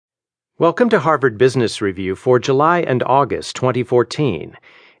Welcome to Harvard Business Review for July and August 2014.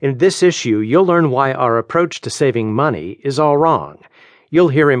 In this issue, you'll learn why our approach to saving money is all wrong. You'll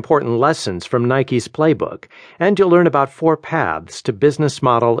hear important lessons from Nike's playbook, and you'll learn about 4 paths to business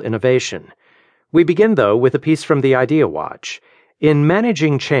model innovation. We begin, though, with a piece from the Idea Watch. In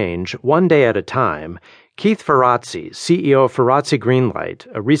Managing Change, One Day at a Time, Keith Ferrazzi, CEO of Ferrazzi Greenlight,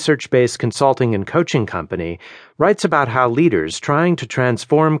 a research-based consulting and coaching company, writes about how leaders trying to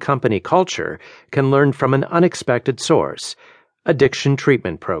transform company culture can learn from an unexpected source: addiction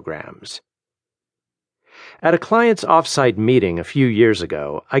treatment programs. At a client's off-site meeting a few years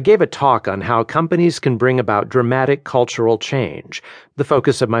ago, I gave a talk on how companies can bring about dramatic cultural change, the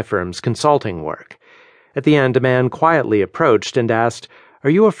focus of my firm's consulting work. At the end, a man quietly approached and asked, "Are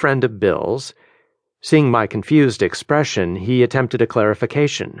you a friend of Bill's?" Seeing my confused expression, he attempted a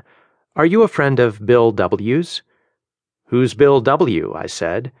clarification. "Are you a friend of Bill W.'s?" "Who's Bill W.?" I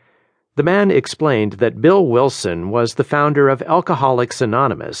said. The man explained that Bill Wilson was the founder of Alcoholics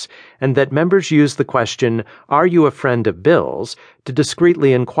Anonymous, and that members use the question, "Are you a friend of Bill's?" to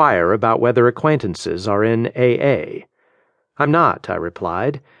discreetly inquire about whether acquaintances are in AA. "I'm not," I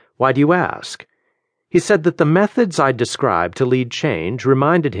replied. "Why do you ask?" He said that the methods I described to lead change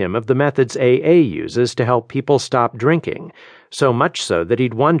reminded him of the methods AA uses to help people stop drinking, so much so that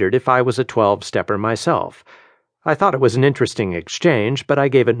he'd wondered if I was a 12-stepper myself. I thought it was an interesting exchange, but I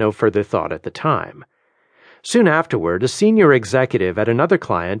gave it no further thought at the time. Soon afterward, a senior executive at another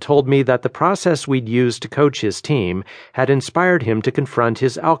client told me that the process we'd used to coach his team had inspired him to confront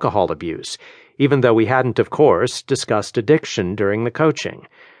his alcohol abuse, even though we hadn't, of course, discussed addiction during the coaching.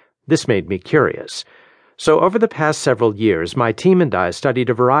 This made me curious. So over the past several years, my team and I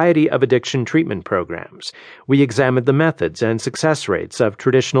studied a variety of addiction treatment programs. We examined the methods and success rates of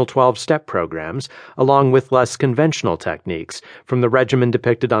traditional 12-step programs, along with less conventional techniques, from the regimen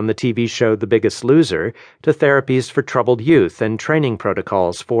depicted on the TV show The Biggest Loser to therapies for troubled youth and training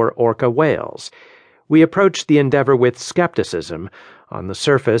protocols for orca whales. We approached the endeavor with skepticism. On the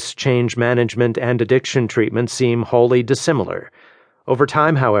surface, change management and addiction treatment seem wholly dissimilar. Over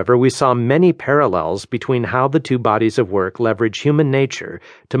time, however, we saw many parallels between how the two bodies of work leverage human nature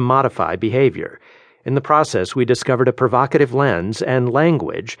to modify behavior. In the process, we discovered a provocative lens and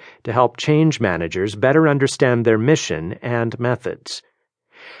language to help change managers better understand their mission and methods.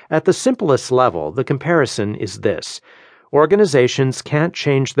 At the simplest level, the comparison is this: organizations can't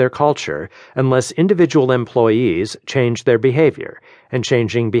change their culture unless individual employees change their behavior, and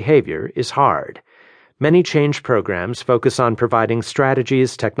changing behavior is hard. Many change programs focus on providing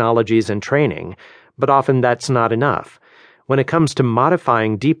strategies, technologies, and training, but often that's not enough. When it comes to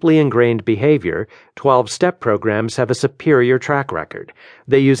modifying deeply ingrained behavior, 12-step programs have a superior track record.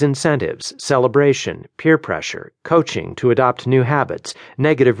 They use incentives, celebration, peer pressure, coaching to adopt new habits,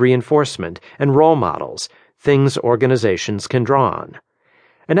 negative reinforcement, and role models, things organizations can draw on.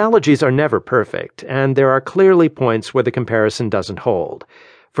 Analogies are never perfect, and there are clearly points where the comparison doesn't hold.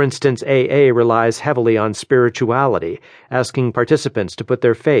 For instance, AA relies heavily on spirituality, asking participants to put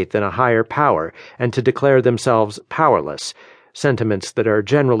their faith in a higher power and to declare themselves powerless, sentiments that are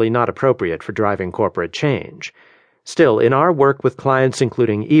generally not appropriate for driving corporate change. Still, in our work with clients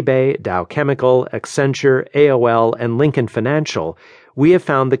including eBay, Dow Chemical, Accenture, AOL, and Lincoln Financial, we have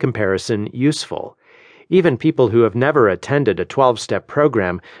found the comparison useful. Even people who have never attended a 12-step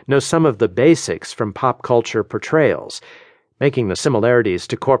program know some of the basics from pop culture portrayals. Making the similarities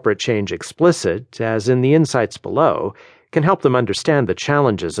to corporate change explicit, as in the insights below, can help them understand the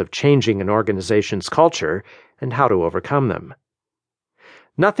challenges of changing an organization's culture and how to overcome them.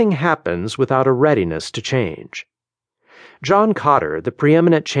 Nothing happens without a readiness to change. John Cotter, the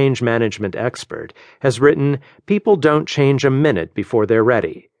preeminent change management expert, has written, "People don't change a minute before they're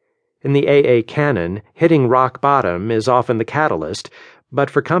ready." In the AA canon, hitting rock bottom is often the catalyst, but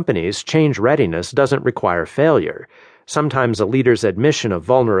for companies, change readiness doesn't require failure. Sometimes a leader's admission of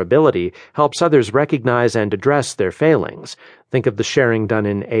vulnerability helps others recognize and address their failings. Think of the sharing done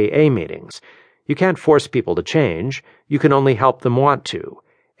in AA meetings. You can't force people to change. You can only help them want to.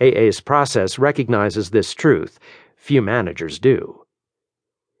 AA's process recognizes this truth. Few managers do.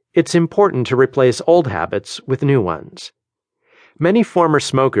 It's important to replace old habits with new ones. Many former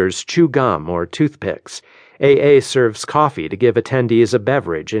smokers chew gum or toothpicks. AA serves coffee to give attendees a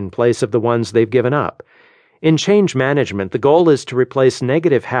beverage in place of the ones they've given up. In change management, the goal is to replace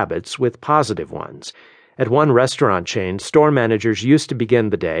negative habits with positive ones. At one restaurant chain, store managers used to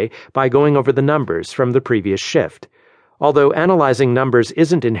begin the day by going over the numbers from the previous shift. Although analyzing numbers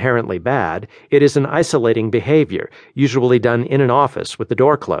isn't inherently bad, it is an isolating behavior, usually done in an office with the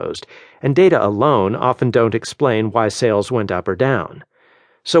door closed, and data alone often don't explain why sales went up or down.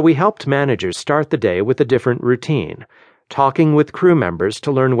 So we helped managers start the day with a different routine, talking with crew members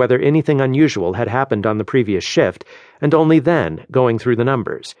to learn whether anything unusual had happened on the previous shift, and only then going through the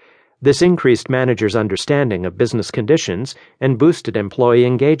numbers. This increased managers' understanding of business conditions and boosted employee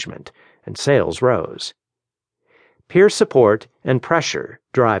engagement, and sales rose. Peer support and pressure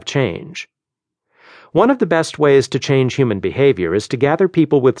drive change. One of the best ways to change human behavior is to gather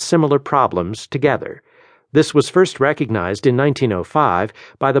people with similar problems together. This was first recognized in 1905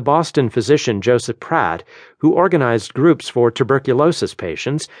 by the Boston physician Joseph Pratt, who organized groups for tuberculosis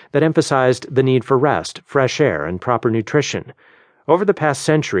patients that emphasized the need for rest, fresh air, and proper nutrition. Over the past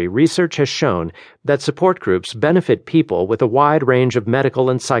century, research has shown that support groups benefit people with a wide range of medical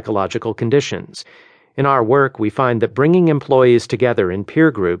and psychological conditions. In our work, we find that bringing employees together in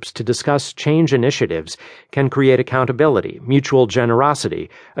peer groups to discuss change initiatives can create accountability, mutual generosity,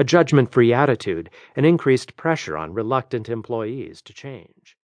 a judgment-free attitude, and increased pressure on reluctant employees to change.